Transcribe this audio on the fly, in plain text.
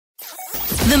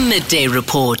The Midday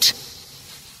Report.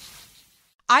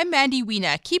 I'm Mandy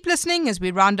Wiener. Keep listening as we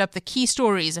round up the key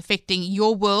stories affecting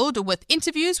your world with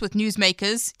interviews with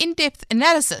newsmakers, in-depth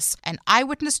analysis, and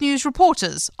eyewitness news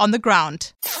reporters on the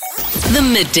ground. The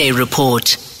Midday Report.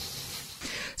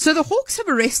 So the Hawks have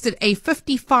arrested a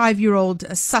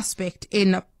 55-year-old suspect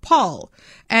in Paarl.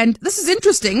 And this is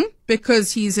interesting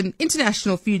because he's an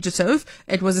international fugitive.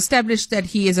 It was established that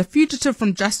he is a fugitive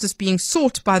from justice being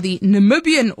sought by the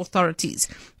Namibian authorities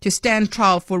to stand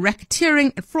trial for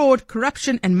racketeering, fraud,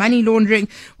 corruption and money laundering.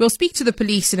 We'll speak to the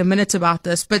police in a minute about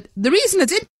this. But the reason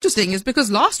it's interesting is because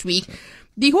last week,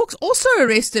 the Hawks also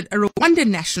arrested a Rwandan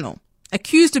national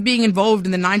accused of being involved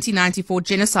in the 1994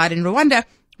 genocide in Rwanda.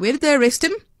 Where did they arrest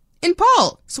him? In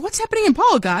Paarl. So what's happening in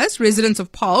Paarl, guys? Residents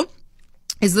of Paarl.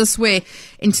 Is this where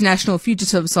international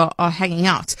fugitives are hanging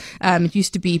out? It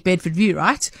used to be Bedford View,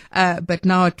 right? But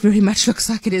now it very much looks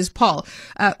like it is Paarl.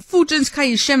 Fulgence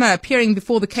Kayishema appearing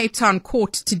before the Cape Town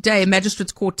court today,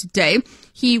 magistrates court today.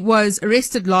 He was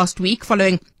arrested last week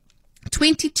following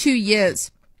 22 years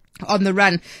on the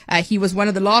run. He was one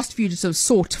of the last fugitives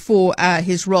sought for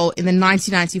his role in the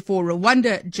 1994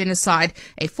 Rwanda genocide.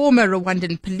 A former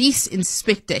Rwandan police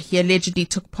inspector, he allegedly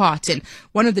took part in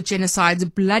one of the genocide's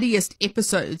bloodiest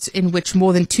episodes, in which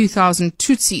more than 2,000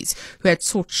 Tutsis who had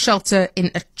sought shelter in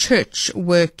a church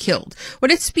were killed. Well,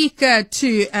 let's speak to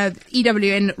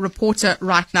EWN reporter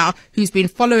right now who's been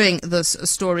following this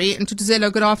story. And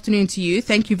Tutuzelo, good afternoon to you.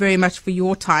 Thank you very much for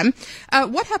your time.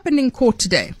 What happened in court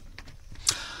today?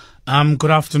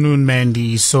 Good afternoon,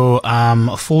 Mandy. So,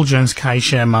 Fulgence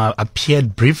Kayishema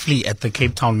appeared briefly at the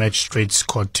Cape Town Magistrates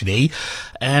Court today,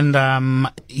 and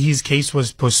his case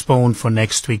was postponed for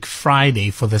next week, Friday,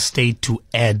 for the state to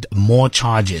add more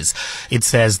charges. It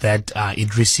says that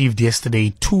it received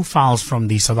yesterday 2 files from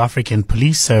the South African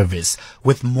Police Service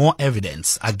with more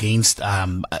evidence against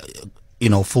Fulgence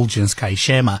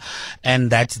Kayishema, and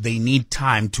that they need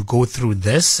time to go through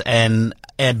this and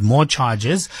add more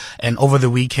charges, and over the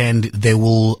weekend they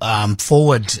will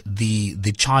forward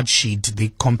the charge sheet, the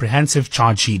comprehensive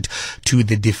charge sheet, to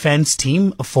the defense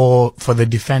team for the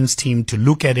defense team to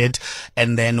look at it,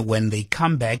 and then when they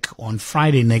come back on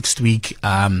Friday next week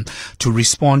to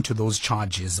respond to those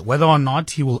charges. Whether or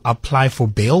not he will apply for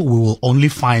bail, we will only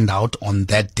find out on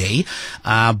that day,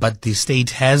 but the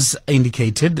state has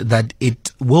indicated that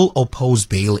it will oppose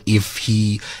bail if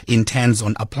he intends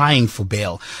on applying for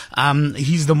bail.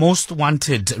 He's the most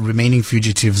wanted remaining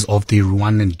fugitives of the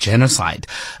Rwandan genocide.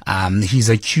 He's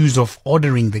accused of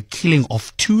ordering the killing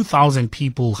of 2,000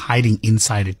 people hiding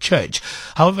inside a church.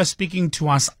 However, speaking to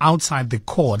us outside the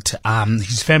court,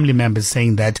 his family members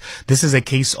saying that this is a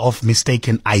case of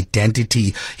mistaken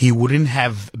identity. He wouldn't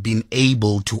have been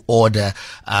able to order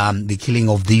the killing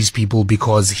of these people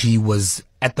because he was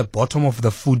at the bottom of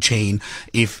the food chain,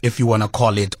 if you want to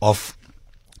call it, of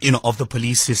the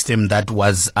police system that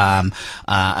was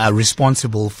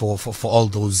responsible for all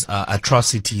those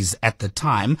atrocities at the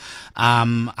time.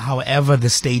 However, the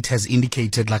state has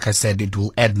indicated, like I said, it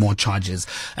will add more charges.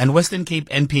 And Western Cape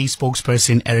NPA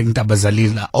spokesperson Eric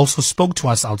Tabazalila also spoke to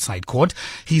us outside court.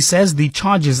 He says the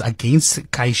charges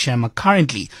against Kayishema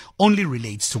currently only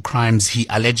relates to crimes he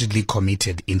allegedly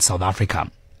committed in South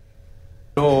Africa.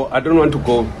 No, I don't want to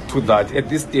go to that. At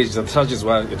this stage, the charges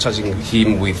we're charging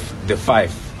him with, the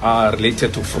 5, are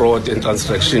related to fraud and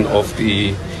transgression of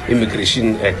the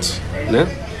Immigration Act.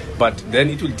 But then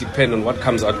it will depend on what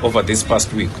comes out over this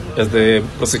past week, as the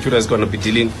prosecutor is going to be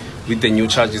dealing with the new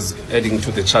charges adding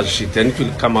to the charge sheet. Then it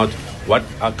will come out what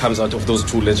comes out of those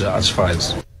 2 ledger arch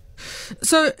files.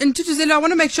 So, in Tutuzelo, I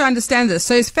want to make sure I understand this.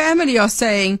 So his family are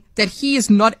saying that he is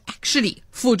not actually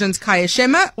Fulgence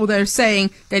Kayishema, or they're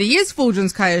saying that he is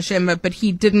Fulgence Kayishema, but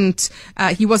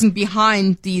he wasn't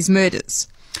behind these murders.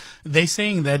 They're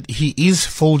saying that he is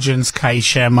Fulgence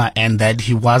Kayishema and that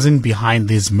he wasn't behind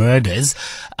these murders.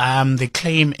 The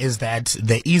claim is that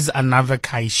there is another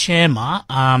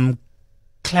Kayishema,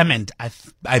 Clement,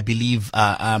 I believe,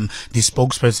 the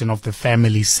spokesperson of the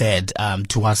family said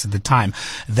to us at the time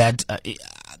that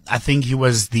I think he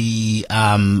was the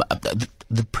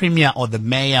premier or the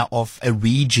mayor of a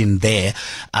region there,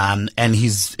 and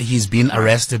he's been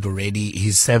arrested already.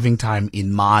 He's serving time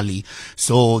in Mali.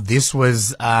 So this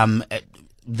was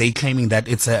they claiming that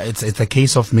it's a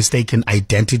case of mistaken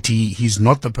identity. He's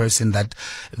not the person that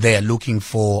they're looking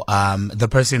for. The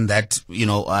person that,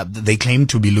 they claim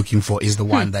to be looking for is the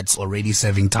one that's already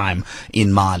serving time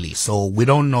in Mali. So we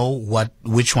don't know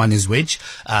which one is which.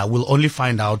 We'll only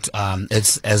find out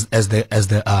as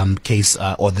the case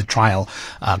or the trial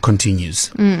continues.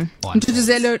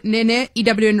 Ntutuzelo Nene,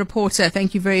 EWN reporter,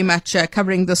 thank you very much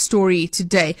covering the story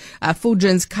today.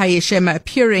 Fulgens Kayeshema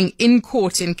appearing in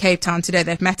court in Cape Town today,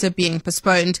 that matter being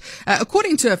postponed.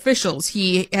 According to officials,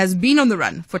 he has been on the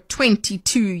run for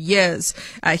 22 years.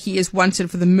 He is wanted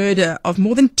for the murder of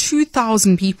more than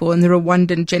 2,000 people in the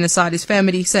Rwandan genocide. His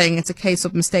family saying it's a case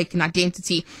of mistaken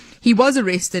identity. He was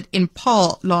arrested in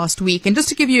Paarl last week. And just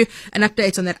to give you an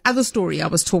update on that other story I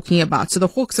was talking about, so the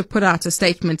Hawks have put out a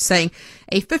statement saying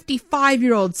a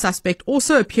 55-year-old suspect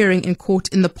also appearing in court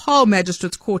in the Paarl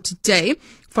Magistrates Court today,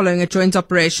 following a joint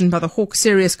operation by the Hawks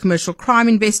Serious Commercial Crime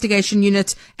Investigation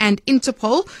Unit and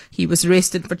Interpol. He was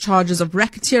arrested for charges of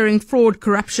racketeering, fraud,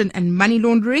 corruption and money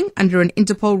laundering under an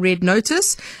Interpol red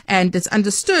notice. And it's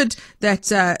understood that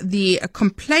the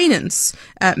complainants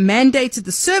mandated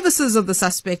the services of the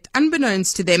suspect,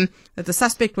 unbeknownst to them, that the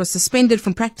suspect was suspended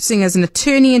from practicing as an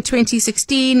attorney in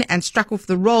 2016 and struck off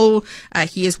the role.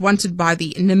 He is wanted by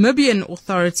the Namibian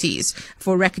authorities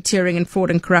for racketeering and fraud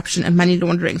and corruption and money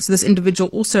laundering. So this individual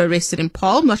also arrested in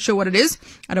Paarl. I'm not sure what it is.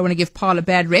 I don't want to give Paarl a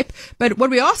bad rep. But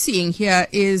what we are seeing here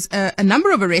is a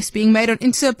number of arrests being made on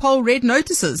Interpol red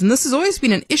notices. And this has always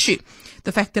been an issue.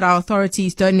 The fact that our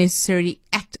authorities don't necessarily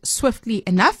act swiftly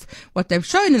enough. What they've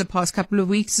shown in the past couple of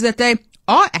weeks is that they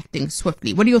are acting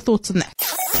swiftly. What are your thoughts on that?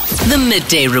 The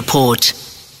Midday Report.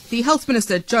 The Health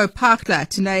Minister, Joe Phaahla,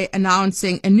 today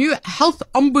announcing a new health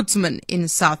ombudsman in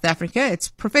South Africa. It's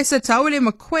Professor Taule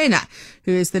Mokoena,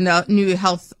 who is the new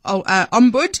health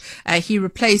ombud. He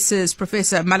replaces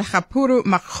Professor Malachapuru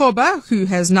Makgoba, who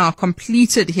has now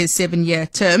completed his 7-year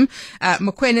term.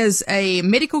 Mokwena's a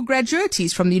medical graduate.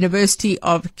 He's from the University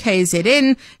of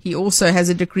KZN. He also has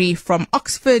a degree from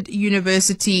Oxford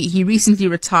University. He recently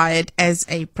retired as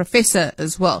a professor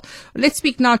as well. Let's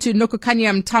speak now to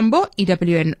Nokokanya Mtambo,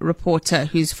 EWN reporter,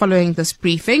 who's following this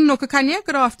briefing. Nokokanya,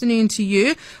 good afternoon to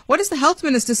you. What has the Health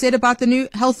Minister said about the new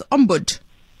health ombud?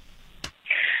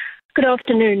 Good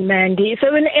afternoon, Mandy.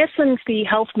 So in essence, the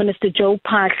Health Minister, Joe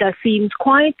Phaahla, seems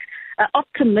quite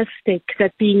optimistic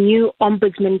that the new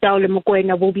Ombudsman, Taule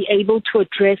Mokoena, will be able to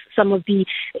address some of the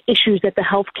issues that the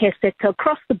healthcare sector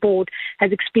across the board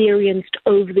has experienced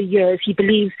over the years. He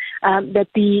believes that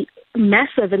the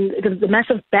massive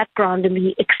background and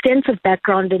the extensive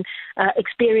background and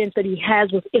experience that he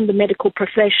has within the medical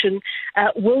profession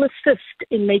will assist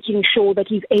in making sure that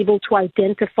he's able to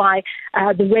identify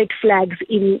the red flags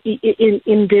in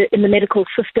the medical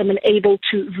system and able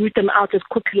to root them out as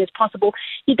quickly as possible.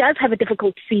 He does have a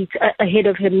difficult seat ahead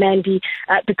of him, Mandy,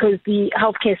 because the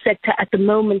healthcare sector at the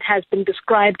moment has been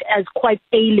described as quite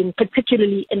ailing,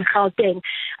 particularly in Gauteng.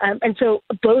 And so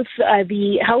both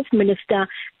the health minister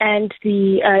and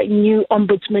the new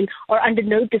ombudsman are under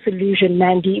no disillusion,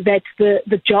 Mandy, that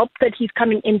the job that he's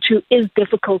coming into is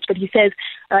difficult. But he says,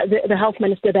 the health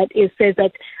minister says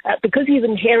that because he's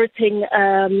inheriting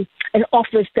an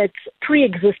office that's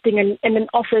pre-existing and an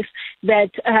office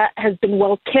that has been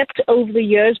well kept over the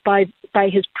years by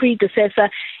his predecessor,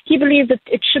 he believes that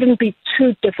it shouldn't be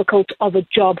too difficult of a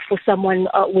job for someone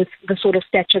with the sort of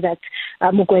stature that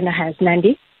Mokoena has,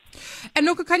 Mandy. And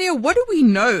Nokokanya, what do we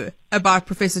know about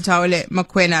Professor Taule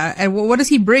Mokoena, and what does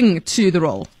he bring to the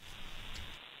role?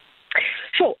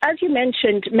 Sure. As you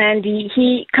mentioned, Mandy,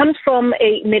 he comes from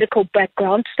a medical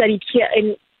background, studied here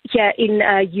in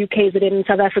UKZN in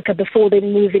South Africa before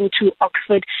then moving to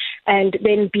Oxford and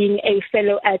then being a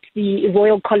fellow at the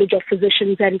Royal College of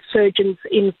Physicians and Surgeons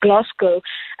in Glasgow.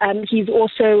 He's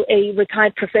also a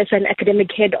retired professor and academic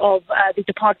head of the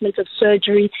Department of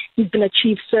Surgery. He's been a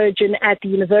chief surgeon at the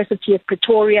University of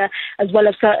Pretoria, as well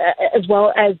as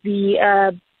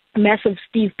the massive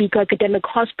Steve Biko Academic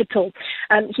Hospital.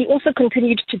 He also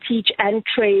continued to teach and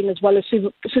train as well as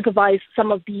supervise some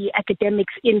of the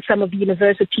academics in some of the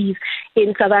universities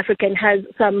in South Africa and has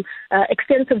some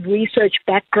extensive research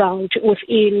background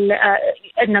within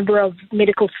a number of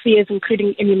medical spheres,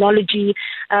 including immunology,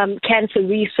 cancer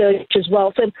research as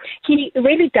well. So he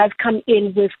really does come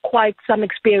in with quite some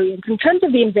experience. In terms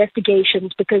of the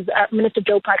investigations, because Minister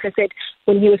Joe Phaahla said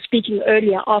when he was speaking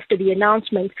earlier after the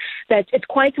announcement that it's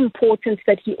quite important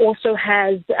that he also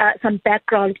has some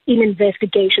background in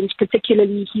investigations.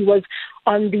 Particularly, he was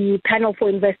on the panel for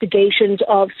investigations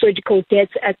of surgical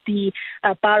deaths at the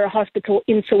Bara Hospital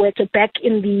in Soweto back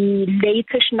in the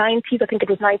late-ish 90s, I think it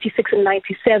was 96 and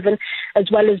 97, as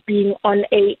well as being on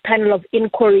a panel of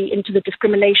inquiry into the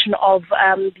discrimination of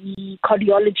the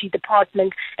cardiology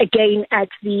department, again at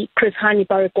the Chris Hani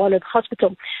Baragwanath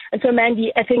Hospital. And so,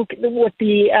 Mandy, I think what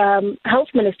the Health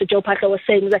Minister Joe Phaahla was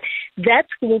saying is that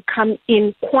will come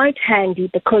in quite handy,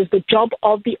 because the job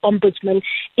of the Ombudsman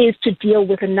is to deal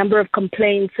with a number of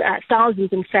complaints,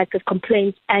 thousands in fact of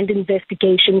complaints and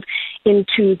investigations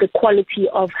into the quality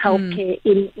of healthcare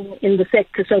in the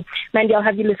sector. So, Mandy, I'll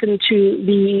have you listen to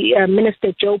the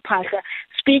Minister Joe Phaahla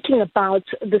speaking about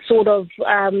the sort of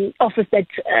office that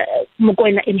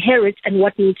Mokoena inherits and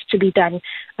what needs to be done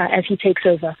as he takes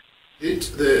over.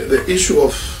 The issue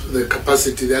of the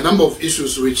capacity, there are a number of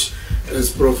issues which,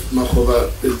 as Prof.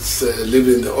 Makgoba is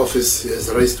leaving the office,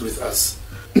 has raised with us.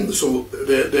 So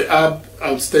there are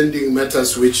outstanding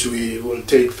matters which we will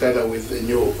take further with the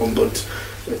new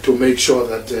ombud to make sure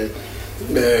that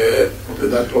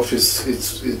that office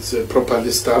is properly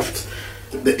staffed.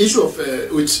 The issue of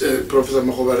which Professor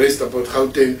Makgoba raised about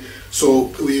Gauteng,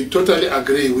 so we totally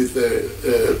agree with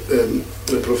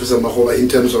Professor Makgoba in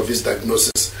terms of his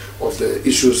diagnosis of the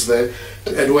issues there,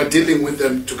 and we're dealing with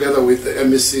them together with the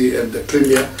MEC and the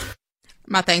Premier.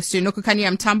 My thanks to Nokukani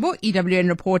Mtambo, EWN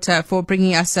reporter, for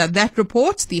bringing us that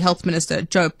report. The Health Minister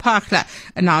Joe Phaahla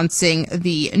announcing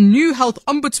the new Health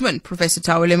Ombudsman, Professor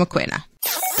Tawele Mokoena.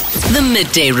 The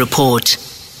Midday Report.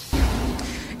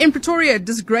 In Pretoria,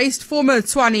 disgraced former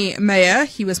Tshwane mayor,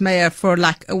 he was mayor for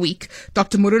like a week,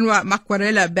 Dr. Murunwa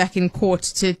Makwarela, back in court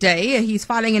today. He's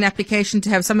filing an application to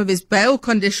have some of his bail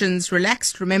conditions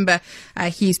relaxed. Remember,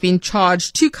 he's been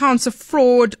charged 2 counts of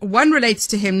fraud. One relates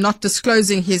to him not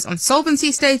disclosing his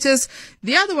insolvency status.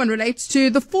 The other one relates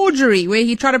to the forgery, where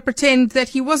he tried to pretend that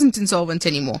he wasn't insolvent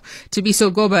anymore.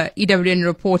 Tabiso Goba, EWN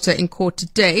reporter in court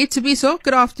today. Tabiso,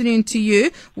 good afternoon to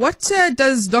you. What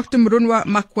does Dr. Murunwa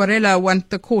Makwarela want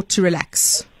the court to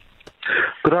relax?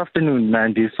 Good afternoon,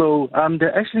 Mandy. So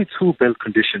there are actually 2 bail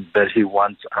conditions that he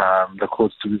wants the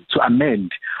courts to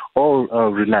amend or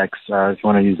relax, if you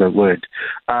want to use that word.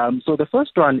 So the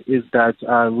first one is that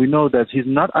we know that he's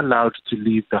not allowed to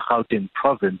leave the Gauteng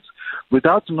province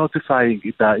without notifying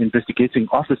the investigating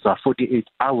officer 48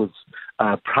 hours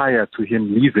prior to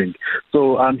him leaving.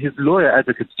 So his lawyer,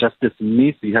 Advocate Justice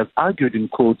Nisi, has argued in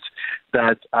court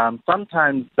that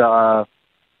sometimes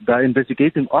the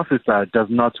investigating officer does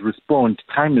not respond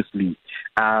timelessly.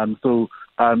 So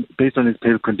based on his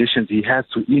bail conditions, he has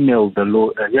to email the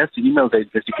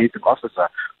investigating officer.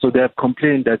 So they have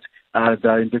complained that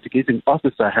the investigating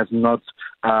officer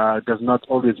does not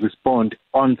always respond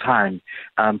on time.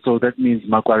 So that means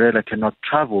Makwarela cannot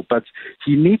travel, but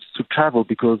he needs to travel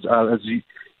because as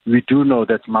we do know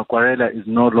that Makwarela is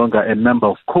no longer a member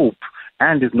of COPE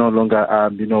and is no longer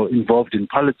involved in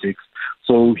politics.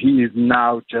 So he is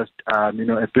now just, a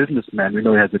businessman. We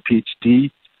know he has a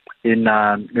PhD in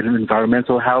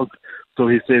environmental health. So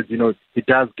he says, he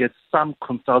does get some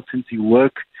consultancy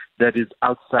work that is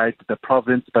outside the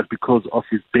province, but because of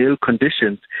his bail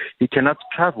conditions, he cannot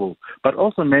travel. But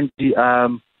also, Mandy,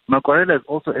 Makwarela is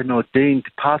also an ordained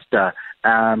pastor,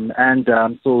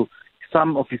 so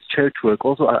some of his church work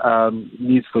also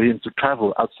needs for him to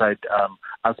travel outside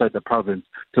the province.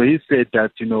 So he said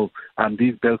that,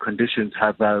 these bail conditions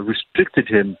have restricted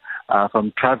him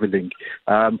from traveling.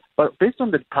 But based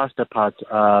on the pastor part,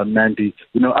 Mandy,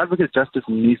 Advocate Justice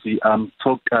Nisi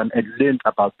talked at length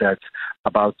about that,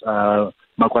 about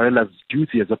Makwarela's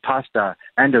duty as a pastor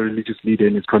and a religious leader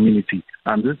in his community.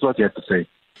 This is what he had to say.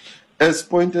 As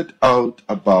pointed out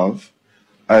above,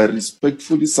 I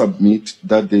respectfully submit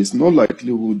that there is no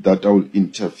likelihood that I will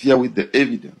interfere with the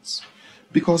evidence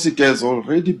because it has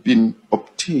already been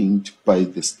obtained by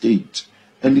the state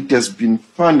and it has been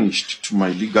furnished to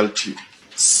my legal team.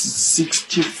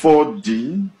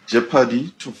 64D,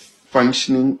 jeopardy to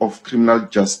functioning of criminal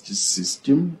justice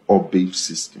system or bail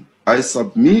system. I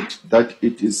submit that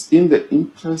it is in the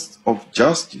interest of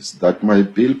justice that my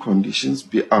bail conditions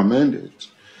be amended,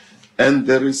 and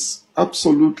there is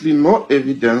absolutely no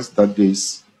evidence that there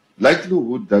is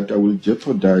likelihood that I will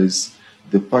jeopardize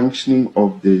the functioning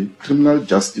of the criminal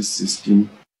justice system.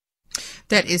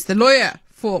 That is the lawyer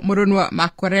for Murunwa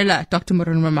Makwarela, Dr.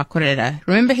 Murunwa Makwarela.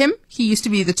 Remember him? He used to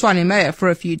be the Tshwane mayor for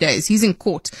a few days. He's in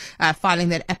court filing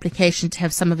that application to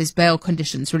have some of his bail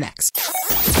conditions relaxed.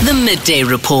 The Midday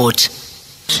Report.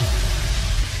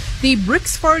 The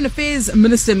BRICS Foreign Affairs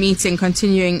Minister meeting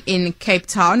continuing in Cape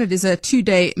Town. It is a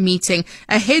 2-day meeting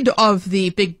ahead of the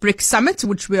big BRICS summit,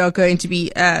 which we are going to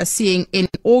be seeing in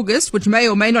August, which may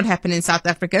or may not happen in South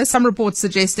Africa. Some reports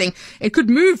suggesting it could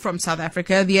move from South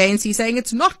Africa. The ANC saying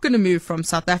it's not going to move from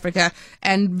South Africa,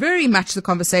 and very much the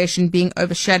conversation being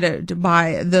overshadowed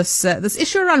by this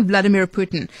issue around Vladimir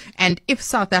Putin, and if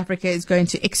South Africa is going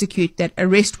to execute that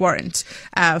arrest warrant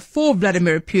for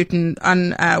Vladimir Putin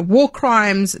on war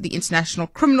crimes. The International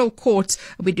Criminal Court,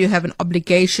 we do have an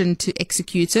obligation to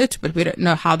execute it, but we don't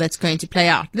know how that's going to play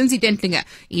out. Lindsay Dentlinger,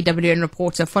 EWN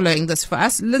reporter, following this for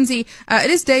us. Lindsay,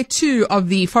 it is day 2 of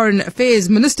the Foreign Affairs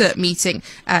Minister meeting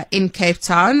in Cape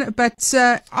Town, but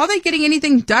are they getting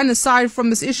anything done aside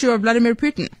from this issue of Vladimir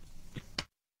Putin?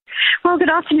 Well, good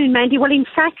afternoon, Mandy. Well, in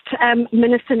fact,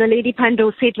 Minister Naledi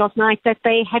Pandor said last night that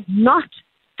they had not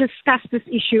discussed this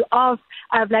issue of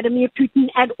Vladimir Putin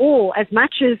at all, as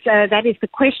much as that is the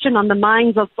question on the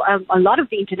minds of a lot of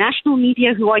the international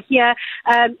media who are here.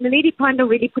 Naledi Pandor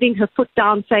really putting her foot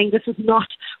down, saying this is not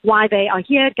why they are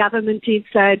here. Government is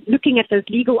looking at those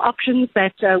legal options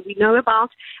that we know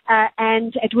about,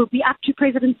 and it will be up to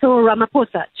President Cyril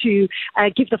Ramaphosa to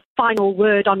give the final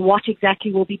word on what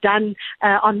exactly will be done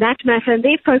on that matter. And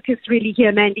their focus really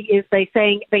here, Mandy, is they're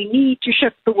saying they need to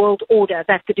shift the world order,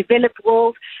 that the developed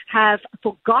world have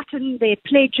forgotten their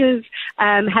pledges,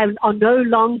 are no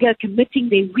longer committing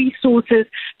their resources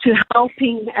to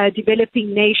helping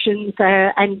developing nations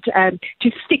and to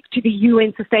stick to the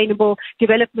UN Sustainable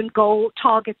Development Goal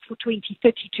targets for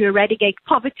 2030 to eradicate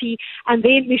poverty. And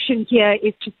their mission here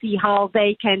is to see how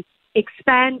they can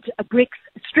expand BRICS,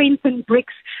 strengthen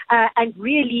BRICS, and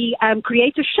really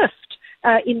create a shift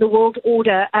in the world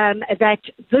order, that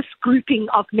this grouping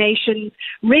of nations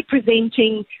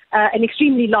representing an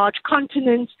extremely large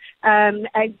continent,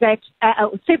 that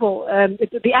several,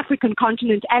 the African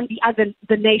continent and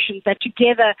the nations, that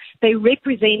together they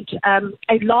represent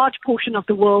a large portion of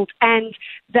the world, and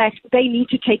that they need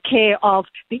to take care of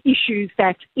the issues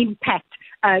that impact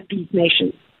these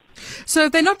nations. So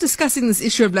if they're not discussing this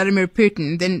issue of Vladimir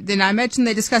Putin, then I imagine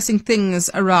they're discussing things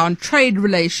around trade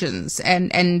relations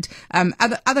and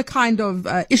other kind of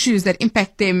issues that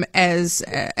impact them as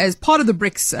part of the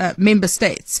BRICS member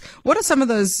states. What are some of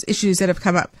those issues that have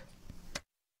come up?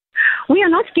 We are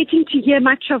not getting to hear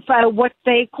much of what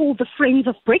they call the Friends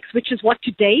of BRICS, which is what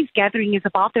today's gathering is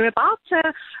about. There are about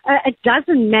a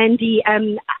dozen, Mandy,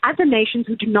 other nations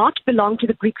who do not belong to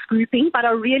the BRICS grouping, but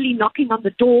are really knocking on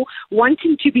the door,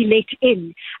 wanting to be let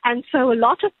in. And so a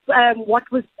lot of what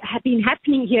had been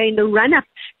happening here in the run-up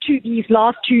to these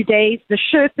last 2 days, the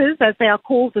Sherpas, as they are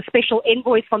called, the special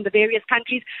envoys from the various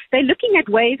countries, they're looking at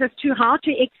ways as to how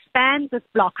to expand this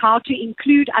bloc, how to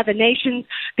include other nations.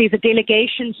 There's a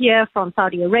delegation here from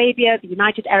Saudi Arabia, the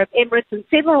United Arab Emirates, and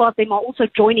several of them are also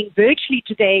joining virtually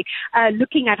today,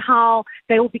 looking at how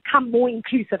they will become more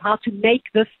inclusive, how to make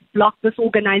this bloc, this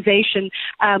organization,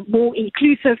 more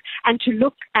inclusive, and to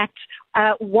look at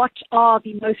what are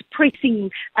the most pressing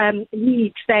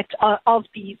needs that are of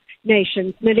these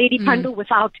nations. Naledi Pandor,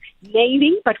 without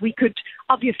naming, but we could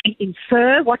obviously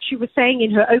infer what she was saying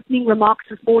in her opening remarks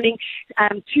this morning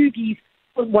to these,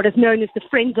 what is known as the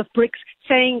Friends of BRICS,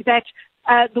 saying that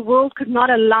the world could not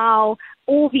allow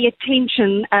all the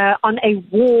attention on a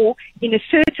war in a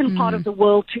certain part of the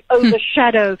world to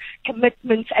overshadow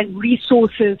commitments and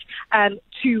resources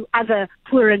to other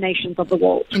poorer nations of the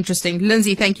world. Interesting.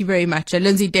 Lindsay, thank you very much.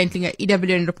 Lindsay Dentlinger,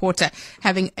 EWN reporter,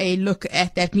 having a look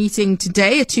at that meeting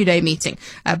today, a 2-day meeting.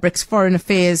 BRICS Foreign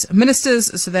Affairs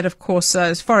Ministers, so that of course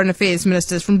is Foreign Affairs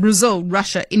Ministers from Brazil,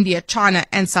 Russia, India, China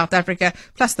and South Africa,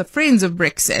 plus the Friends of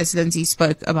BRICS, as Lindsay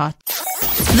spoke about.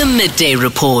 The Midday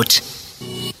Report.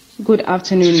 Good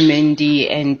afternoon, Mandy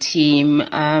and team.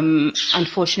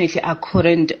 Unfortunately, I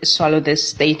couldn't swallow this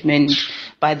statement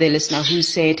by the listener who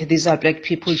said these are black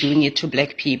people doing it to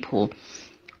black people.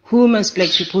 Who must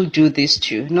black people do this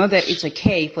to? Not that it's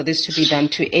okay for this to be done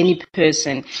to any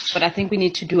person, but I think we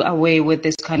need to do away with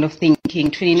this kind of thinking.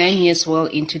 29 years well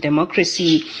into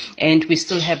democracy, and we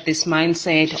still have this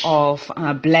mindset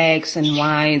of blacks and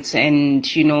whites and,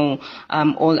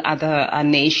 all other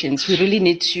nations. We really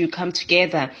need to come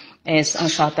together as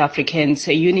South Africans,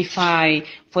 unify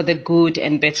for the good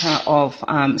and better of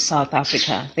South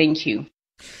Africa. Thank you.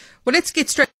 Well, let's get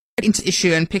straight into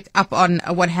issue and pick up on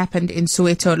what happened in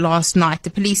Soweto last night.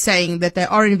 The police saying that they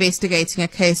are investigating a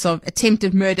case of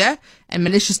attempted murder and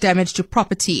malicious damage to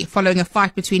property following a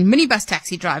fight between minibus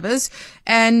taxi drivers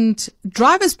and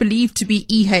drivers believed to be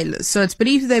e-hailers. So it's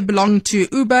believed they belong to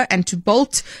Uber and to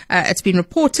Bolt. It's been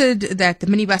reported that the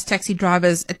minibus taxi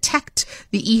drivers attacked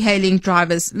the e-hailing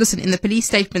drivers. Listen, in the police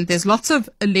statement, there's lots of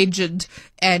alleged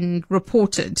and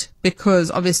reported,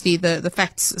 because obviously the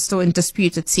facts are still in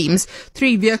dispute, it seems.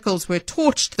 3 vehicles were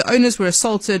torched. The owners were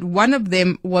assaulted. One of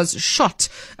them was shot,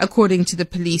 according to the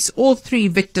police. All 3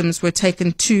 victims were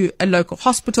taken to a local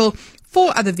hospital.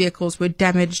 4 other vehicles were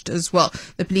damaged as well.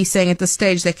 The police saying at this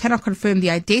stage they cannot confirm the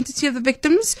identity of the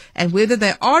victims and whether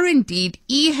they are indeed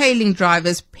e-hailing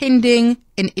drivers, pending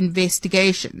an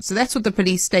investigation. So that's what the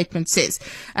police statement says.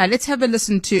 Let's have a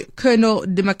listen to Colonel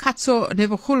Dimakatso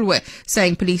Nevohulwe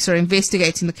saying police are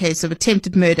investigating the case of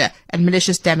attempted murder and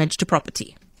malicious damage to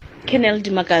property. Colonel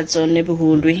Dimakatso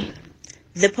Nevohulwe.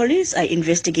 The police are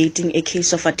investigating a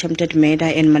case of attempted murder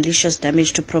and malicious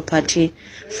damage to property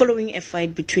following a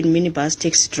fight between minibus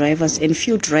taxi drivers and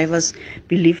few drivers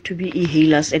believed to be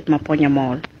e-hailers at Maponya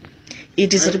Mall.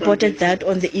 It is reported that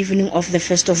on the evening of the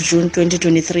 1st of June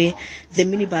 2023, the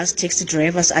minibus taxi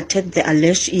drivers attacked the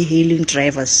alleged e-hailing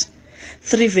drivers.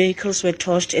 3 vehicles were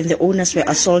torched and the owners were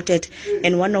assaulted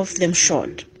and one of them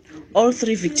shot. All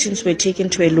 3 victims were taken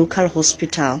to a local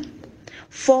hospital.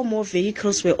 4 more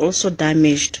vehicles were also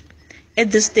damaged.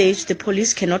 At this stage, the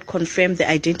police cannot confirm the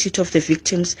identity of the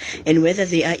victims and whether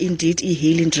they are indeed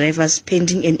e-hailing drivers,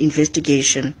 pending an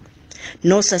investigation.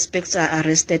 No suspects are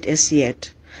arrested as yet.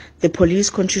 The police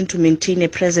continue to maintain a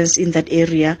presence in that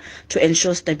area to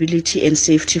ensure stability and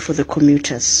safety for the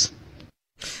commuters.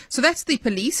 So that's the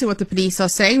police and what the police are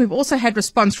saying. We've also had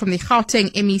response from the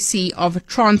Gauteng MEC of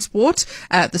Transport,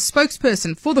 the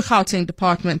spokesperson for the Gauteng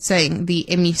department, saying the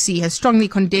MEC has strongly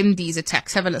condemned these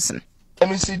attacks. Have a listen.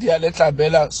 MEC Dialetla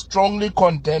Bella strongly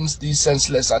condemns these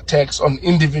senseless attacks on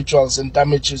individuals and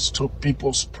damages to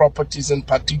people's properties and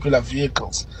particular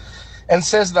vehicles, and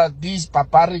says that these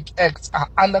barbaric acts are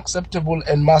unacceptable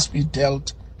and must be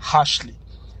dealt harshly.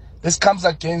 This comes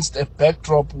against a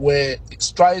backdrop where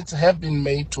strides have been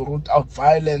made to root out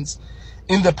violence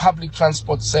in the public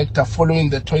transport sector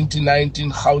following the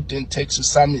 2019 Gauteng Taxi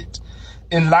Summit,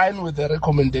 in line with the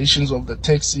recommendations of the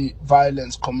Taxi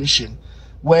Violence Commission,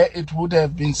 where it would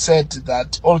have been said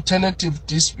that alternative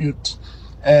dispute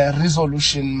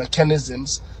resolution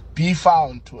mechanisms be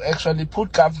found to actually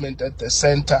put government at the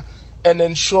center and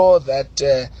ensure that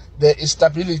there is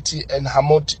stability and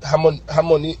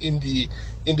harmony in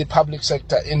the public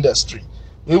sector industry.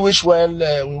 We wish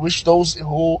those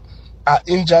who are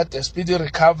injured a speedy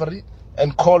recovery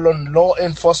and call on law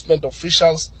enforcement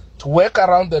officials to work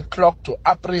around the clock to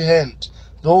apprehend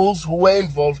those who were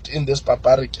involved in this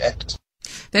barbaric act.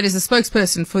 That is the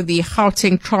spokesperson for the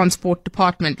Gauteng Transport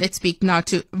Department. Let's speak now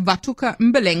to Vatuka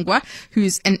Mbelengwa,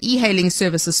 who's an e-hailing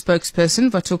services spokesperson.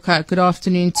 Vatuka, good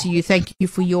afternoon to you. Thank you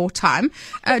for your time.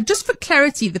 Just for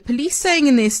clarity, the police saying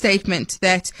in their statement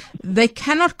that they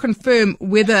cannot confirm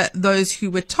whether those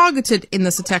who were targeted in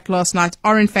this attack last night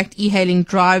are in fact e-hailing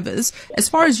drivers. As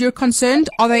far as you're concerned,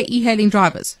 are they e-hailing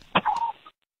drivers?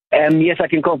 Yes, I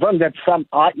can confirm that some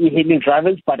are e-hailing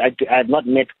drivers, but I have not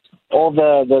met all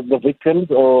the victims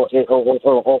or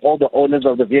all the owners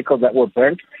of the vehicles that were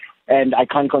burnt, and I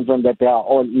can't confirm that they are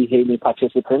all e-hailing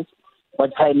participants.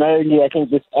 But primarily, I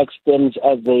think this act stems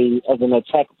as an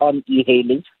attack on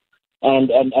e-hailing,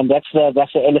 and that's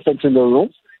the elephant in the room.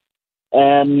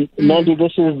 Mandy,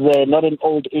 this is not an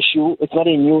old issue. It's not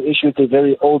a new issue. It's a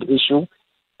very old issue,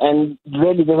 and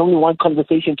really, there's only one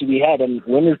conversation to be had. And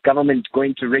when is government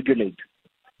going to regulate?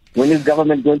 When is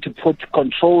government going to put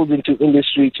controls into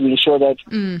industry to ensure that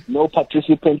no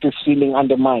participant is feeling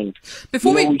undermined?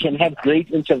 Before we can have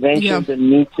great interventions and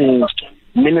meetings,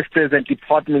 ministers and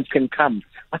departments can come.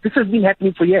 But this has been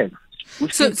happening for years.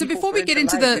 So before we get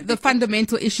into the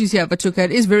fundamental issues here, Vatuka,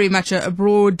 it is very much a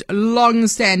broad,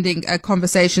 long-standing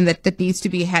conversation that needs to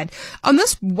be had. On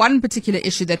this one particular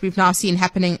issue that we've now seen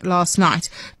happening last night,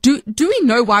 do we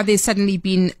know why there's suddenly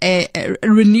been a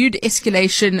renewed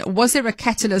escalation? Was there a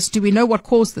catalyst? Do we know what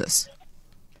caused this?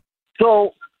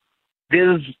 So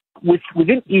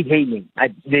within e-hailing,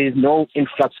 there is no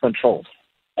influx control.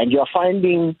 And you're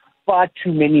finding far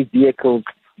too many vehicles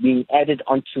being added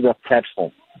onto the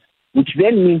platform, which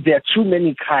then means there are too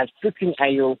many cars sitting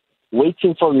idle,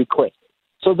 waiting for requests.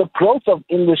 So the growth of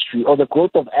industry or the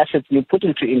growth of assets being put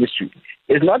into industry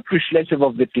is not reflective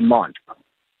of the demand,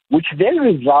 which then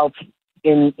results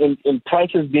in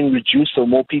prices being reduced so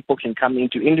more people can come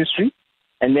into industry.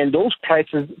 And then those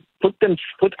prices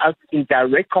put out in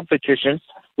direct competition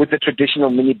with the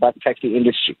traditional minibus taxi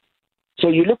industry. So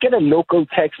you look at a local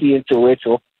taxi in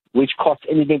Soweto, which costs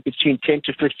anything between 10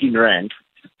 to 15 rand.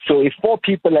 So if 4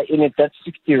 people are in it, that's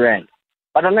 60 rand.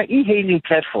 But on an e-hailing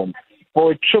platform,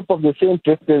 for a trip of the same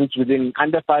distance within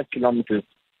under 5 kilometers,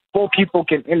 4 people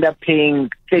can end up paying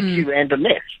 30 rand or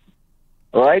less.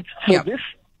 All right? So Yeah. this,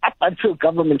 up until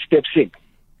government steps in,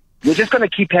 we're just going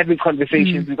to keep having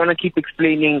conversations. We're going to keep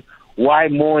explaining why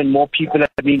more and more people are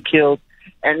being killed.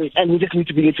 And we just need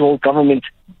to begin to hold government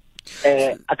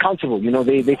accountable. You know,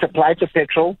 they supplied the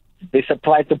petrol, they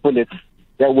supplied the bullets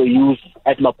that were used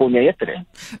at Maponya yesterday.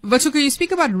 Vatuka, you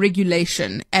speak about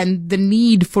regulation and the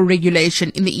need for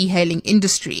regulation in the e-hailing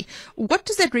industry. What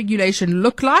does that regulation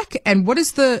look like, and what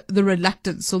is the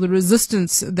reluctance or the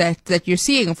resistance that you're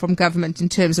seeing from government in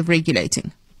terms of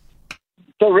regulating?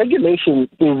 So regulation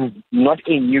is not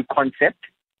a new concept.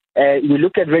 You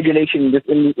look at regulation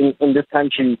in this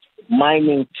country,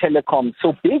 mining, telecom,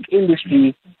 so big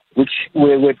industry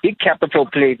where big capital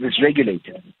plays is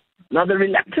regulated. Now, the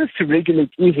reluctance to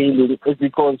regulate e-hailing is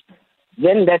because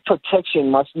then that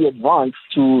protection must be advanced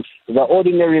to the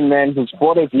ordinary man who's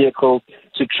bought a vehicle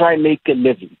to try and make a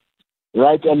living,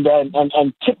 right?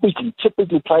 And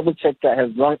typically private sector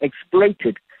has long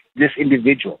exploited this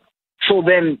individual. So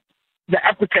then the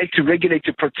appetite to regulate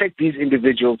to protect these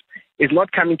individuals is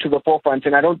not coming to the forefront,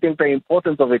 and I don't think the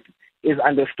importance of it is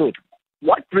understood.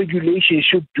 What regulation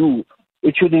should do,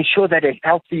 it should ensure that a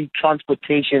healthy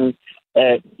transportation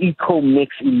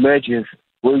eco-mix emerges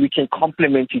where we can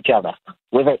complement each other,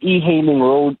 whether e-hailing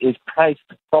road is priced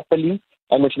properly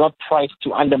and it's not priced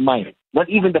to undermine it. Not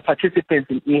even the participants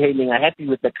in e-hailing are happy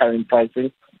with the current pricing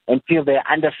and feel they're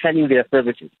underselling their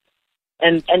services.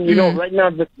 And you know, right now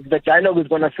the dialogue is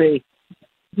going to say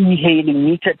e-hailing,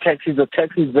 meter taxis or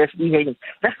taxis versus e-hailing.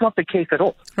 That's not the case at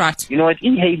all. Right. You know, at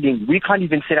e-hailing, we can't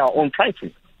even set our own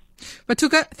prices.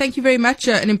 Batuka, thank you very much.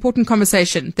 An important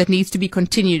conversation that needs to be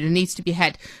continued and needs to be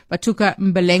had. Batuka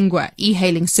Mbalengwa,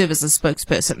 e-hailing services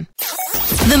spokesperson.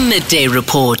 The Midday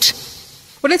Report.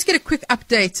 Well, let's get a quick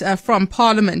update from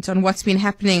Parliament on what's been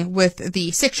happening with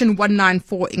the Section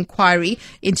 194 inquiry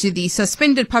into the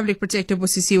suspended public protector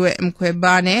Busisiwe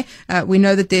Mkhwebane. We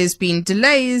know that there's been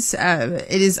delays.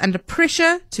 It is under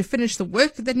pressure to finish the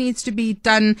work that needs to be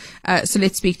done. So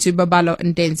let's speak to Babalo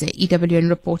Ndenze, EWN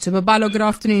reporter. Babalo, good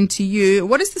afternoon to you.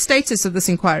 What is the status of this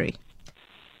inquiry?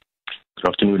 Good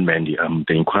afternoon, Mandy.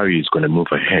 The inquiry is going to move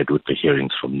ahead with the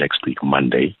hearings from next week,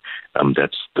 Monday.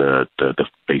 That's the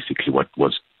basically what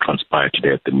was transpired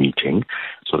today at the meeting.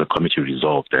 So the committee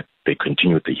resolved that they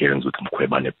continue with the hearings with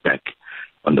Mkhwebane back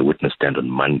on the witness stand on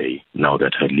Monday, now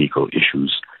that her legal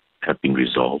issues have been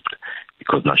resolved,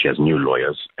 because now she has new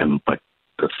lawyers, but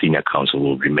the senior counsel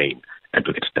will remain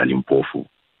Advocate Stalin Mpofu,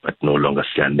 but no longer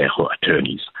Sianeho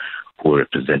attorneys who were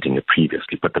representing her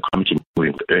previously. But the committee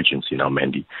moving with urgency now,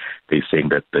 Mandy. They're saying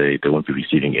that they won't be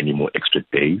receiving any more extra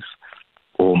days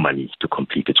or money to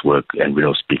complete its work. And we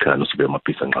know Speaker Nosibe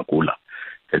Mapisa Ngakula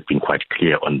has been quite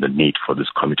clear on the need for this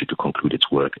committee to conclude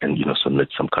its work and, submit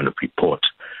some kind of report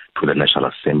to the National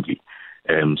Assembly.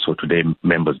 So today,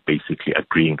 members basically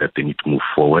agreeing that they need to move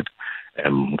forward.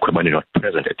 Mkhwebane not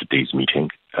present at today's meeting.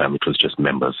 It was just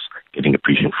members getting a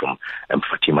briefing from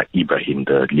Fatima Ibrahim,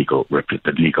 the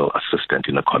legal assistant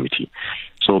in the committee.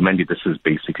 So, Mandy, this is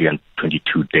basically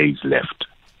 22 days left,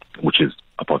 which is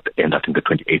about the end, I think the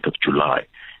 28th of July.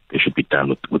 They should be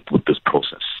done with this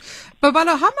process.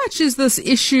 Babalo, how much is this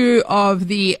issue of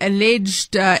the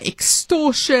alleged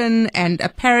extortion and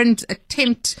apparent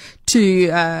attempt to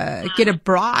get a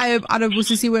bribe out of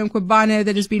Busisiwe Mkhwebane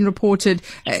that has been reported?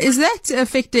 Is that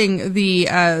affecting the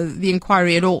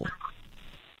inquiry at all?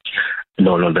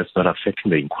 No, that's not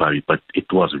affecting the inquiry, but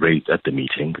it was raised at the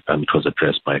meeting. It was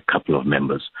addressed by a couple of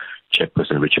members.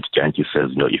 Chairperson Richard Janki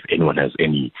says, if anyone is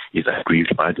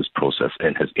aggrieved by this process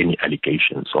and has any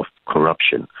allegations of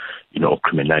corruption, or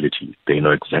criminality, they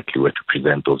know exactly where to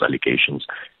present those allegations.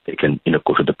 They can,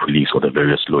 go to the police or the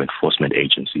various law enforcement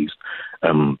agencies.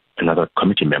 Another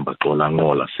committee member,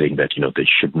 Ngola, saying that, they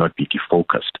should not be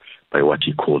defocused by what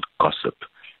he called gossip.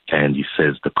 And he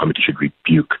says the committee should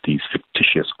rebuke these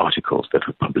fictitious articles that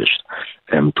were published,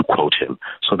 to quote him.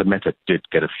 So the matter did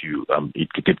get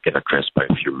it did get addressed by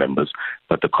a few members,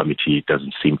 but the committee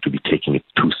doesn't seem to be taking it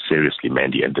too seriously,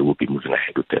 Mandy, and they will be moving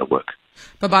ahead with their work.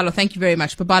 Babalo, thank you very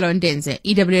much. Babalo Ndenze,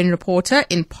 EWN reporter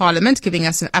in Parliament, giving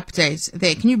us an update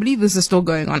there. Can you believe this is still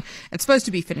going on? It's supposed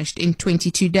to be finished in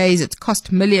 22 days. It's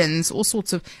cost millions, all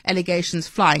sorts of allegations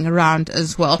flying around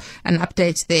as well. An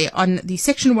update there on the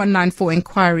Section 194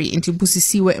 inquiry into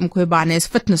Busisiwe Mkhwebane's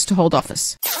fitness to hold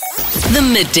office. The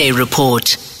Midday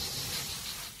Report.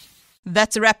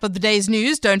 That's a wrap of the day's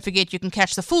news. Don't forget you can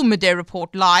catch the full Midday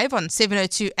Report live on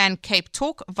 702 and Cape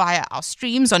Talk via our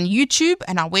streams on YouTube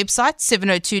and our website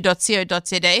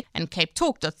 702.co.za and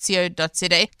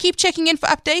capetalk.co.za. Keep checking in for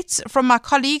updates from my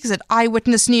colleagues at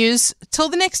Eyewitness News. Till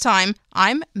the next time,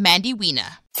 I'm Mandy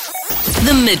Wiener.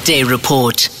 The Midday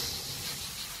Report.